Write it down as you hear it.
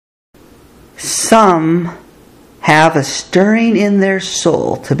some have a stirring in their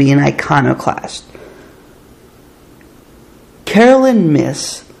soul to be an iconoclast. Carolyn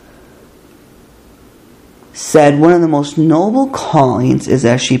Myss said one of the most noble callings is,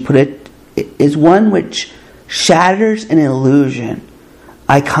 as she put it, is one which shatters an illusion.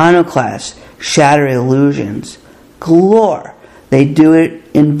 Iconoclasts shatter illusions. Galore. They do it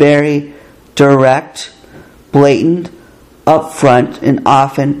in very direct, blatant, upfront, and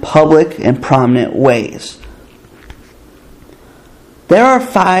often public and prominent ways. There are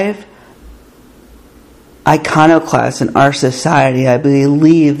 5 iconoclasts in our society, I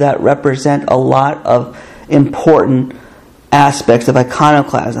believe, that represent a lot of important aspects of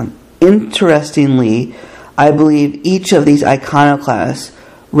iconoclasm. Interestingly, I believe each of these iconoclasts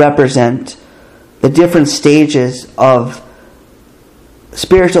represent the different stages of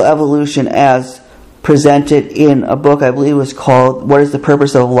spiritual evolution as presented in a book I believe was called What is the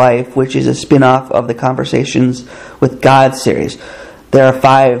Purpose of Life, which is a spin-off of the Conversations with God series. There are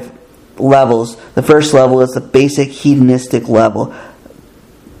 5 levels. The first level is the basic hedonistic level.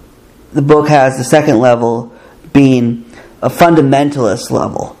 The book has the second level being a fundamentalist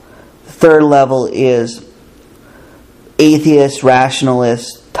level. The third level is atheist,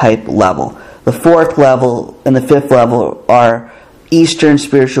 rationalist type level. The fourth level and the fifth level are Eastern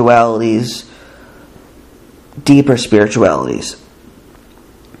spiritualities, deeper spiritualities.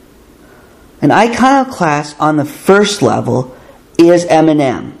 An iconoclast on the first level is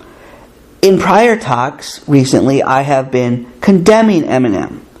Eminem. In prior talks recently, I have been condemning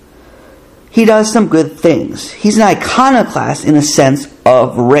Eminem. He does some good things. He's an iconoclast in a sense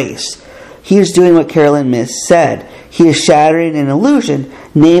of race. He is doing what Carolyn Myss said. He is shattering an illusion,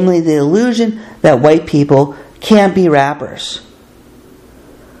 namely the illusion that white people can't be rappers.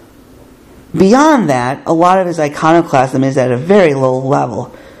 Beyond that, a lot of his iconoclasm is at a very low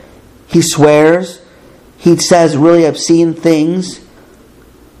level. He swears. He says really obscene things.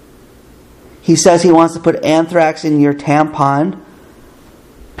 He says he wants to put anthrax in your tampon.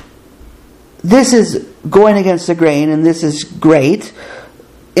 This is going against the grain, and this is great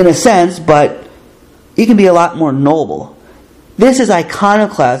in a sense, but it can be a lot more noble. This is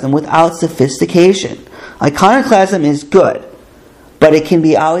iconoclasm without sophistication. Iconoclasm is good, but it can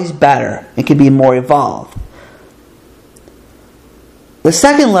be always better. It can be more evolved. The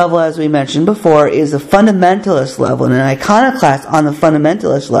second level, as we mentioned before, is the fundamentalist level. And an iconoclast on the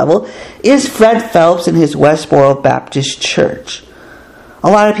fundamentalist level is Fred Phelps and his Westboro Baptist Church. A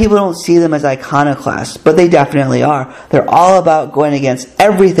lot of people don't see them as iconoclasts, but they definitely are. They're all about going against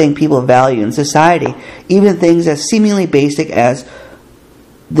everything people value in society, even things as seemingly basic as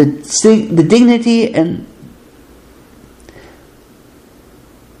the dignity and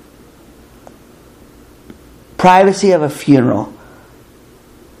privacy of a funeral.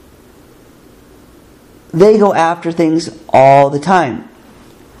 They go after things all the time.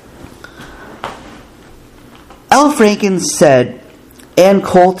 L. Franken said, Ann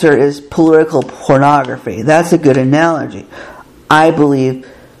Coulter is political pornography. That's a good analogy. I believe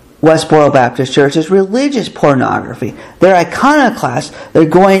Westboro Baptist Church is religious pornography. They're iconoclasts. They're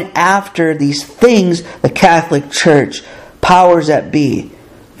going after these things, the Catholic Church, powers that be.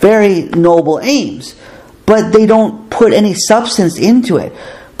 Very noble aims. But they don't put any substance into it.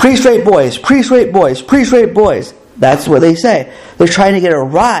 Priest rape boys, priest rape boys, priest rape boys. That's what they say. They're trying to get a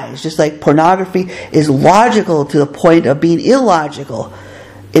rise, just like pornography is logical to the point of being illogical.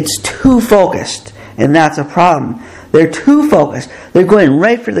 It's too focused, and that's a problem. They're too focused. They're going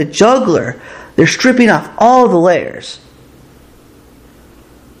right for the jugular. They're stripping off all the layers.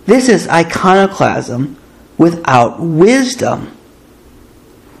 This is iconoclasm without wisdom.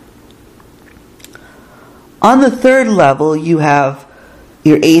 On the third level, you have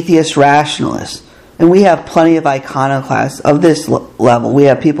your atheist rationalists. And we have plenty of iconoclasts of this level. We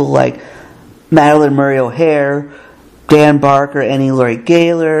have people like Madeline Murray O'Hare, Dan Barker, Annie Laurie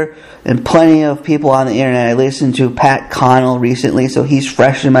Gaylor, and plenty of people on the internet. I listened to Pat Connell recently, so he's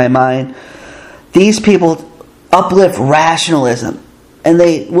fresh in my mind. These people uplift rationalism. And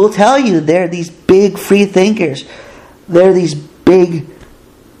they will tell you they're these big free thinkers. They're these big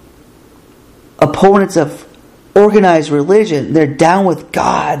opponents of organized religion. They're down with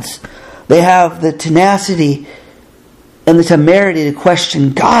gods. They have the tenacity and the temerity to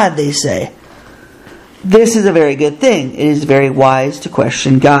question God, they say. This is a very good thing. It is very wise to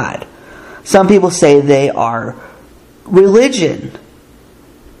question God. Some people say they are religion.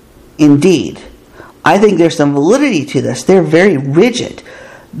 Indeed. I think there's some validity to this. They're very rigid.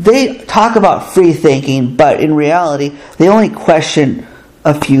 They talk about free thinking, but in reality, they only question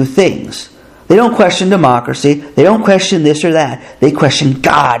a few things. They don't question democracy. They don't question this or that. They question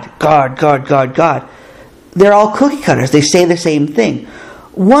God, God, God, God, God. They're all cookie cutters. They say the same thing.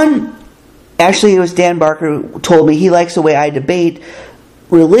 Actually, it was Dan Barker who told me he likes the way I debate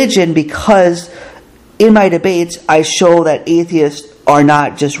religion because in my debates I show that atheists are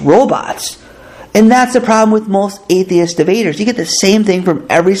not just robots. And that's the problem with most atheist debaters. You get the same thing from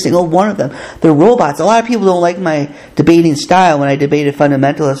every single one of them. They're robots. A lot of people don't like my debating style when I debated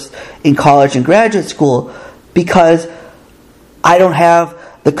fundamentalists in college and graduate school because I don't have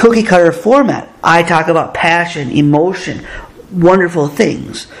the cookie cutter format. I talk about passion, emotion, wonderful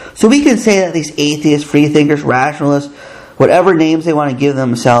things. So we can say that these atheists, freethinkers, rationalists, whatever names they want to give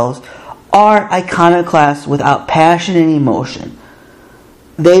themselves, are iconoclasts without passion and emotion.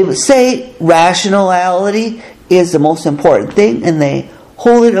 They say rationality is the most important thing, and they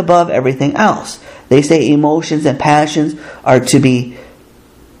hold it above everything else. They say emotions and passions are to be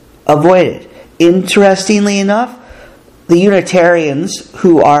avoided. Interestingly enough, the Unitarians,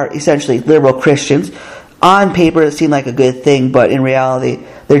 who are essentially liberal Christians, on paper it seem like a good thing, but in reality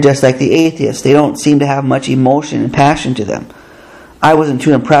they're just like the atheists. They don't seem to have much emotion and passion to them. I wasn't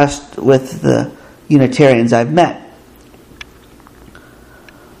too impressed with the Unitarians I've met.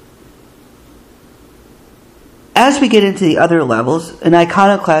 As we get into the other levels, an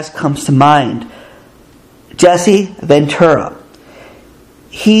iconoclast comes to mind. Jesse Ventura.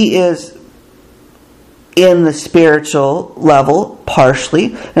 He is in the spiritual level,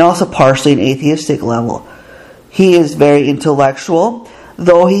 partially, and also partially an atheistic level. He is very intellectual,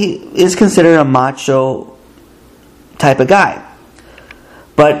 though he is considered a macho type of guy.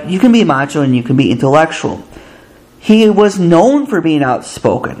 But you can be macho and you can be intellectual. He was known for being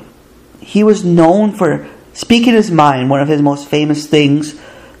outspoken. He was known for speaking his mind. One of his most famous things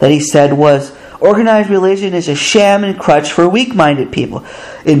that he said was, organized religion is a sham and crutch for weak-minded people.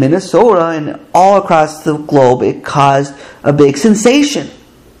 In Minnesota and all across the globe, it caused a big sensation.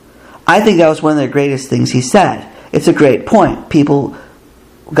 I think that was one of the greatest things he said. It's a great point. People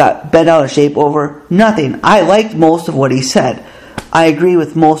got bent out of shape over nothing. I liked most of what he said. I agree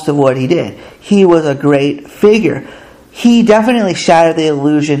with most of what he did. He was a great figure. He definitely shattered the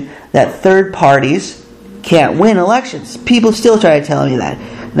illusion that third parties can't win elections. People still try to tell me that,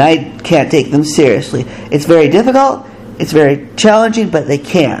 and I can't take them seriously. It's very difficult, it's very challenging, but they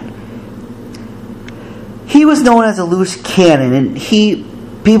can. He was known as a loose cannon, and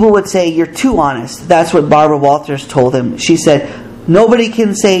people would say, you're too honest. That's what Barbara Walters told him. She said, nobody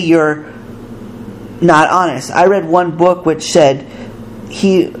can say you're not honest. I read one book which said,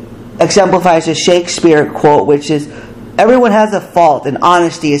 he exemplifies a Shakespeare quote, which is, everyone has a fault, and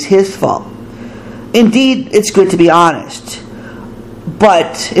honesty is his fault. Indeed, it's good to be honest,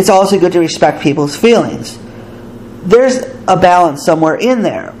 but it's also good to respect people's feelings. There's a balance somewhere in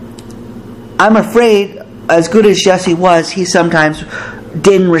there. I'm afraid, as good as Jesse was, he sometimes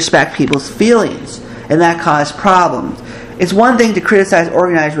didn't respect people's feelings, and that caused problems. It's one thing to criticize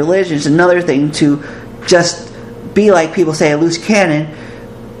organized religion, it's another thing to just be like people say, a loose cannon,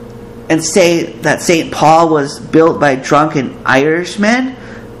 and say that St. Paul was built by drunken Irishmen.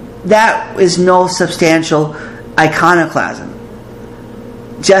 That is no substantial iconoclasm.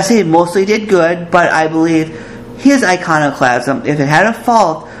 Jesse mostly did good, but I believe his iconoclasm, if it had a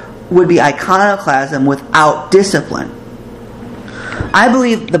fault, would be iconoclasm without discipline. I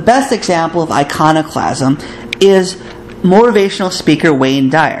believe the best example of iconoclasm is motivational speaker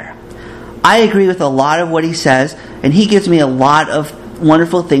Wayne Dyer. I agree with a lot of what he says, and he gives me a lot of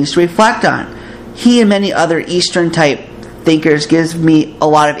wonderful things to reflect on. He and many other Eastern type thinkers gives me a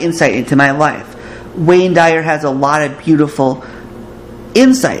lot of insight into my life. Wayne Dyer has a lot of beautiful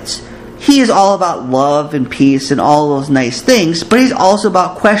insights. He is all about love and peace and all those nice things, but he's also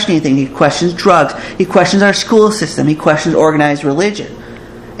about questioning things. He questions drugs. He questions our school system. He questions organized religion.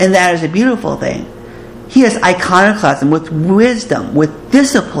 And that is a beautiful thing. He has iconoclasm with wisdom, with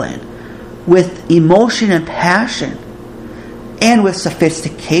discipline, with emotion and passion, and with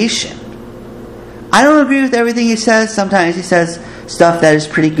sophistication. I don't agree with everything he says. Sometimes he says stuff that is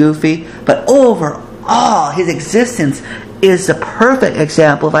pretty goofy. But overall, his existence is the perfect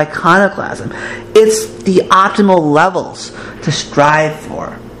example of iconoclasm. It's the optimal levels to strive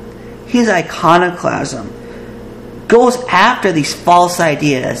for. His iconoclasm goes after these false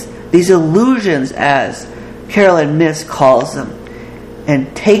ideas, these illusions, as Carolyn Miss calls them,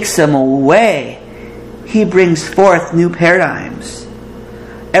 and takes them away. He brings forth new paradigms.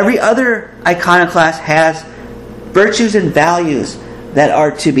 Every other iconoclast has virtues and values that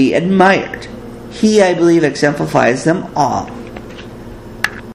are to be admired. He, I believe, exemplifies them all.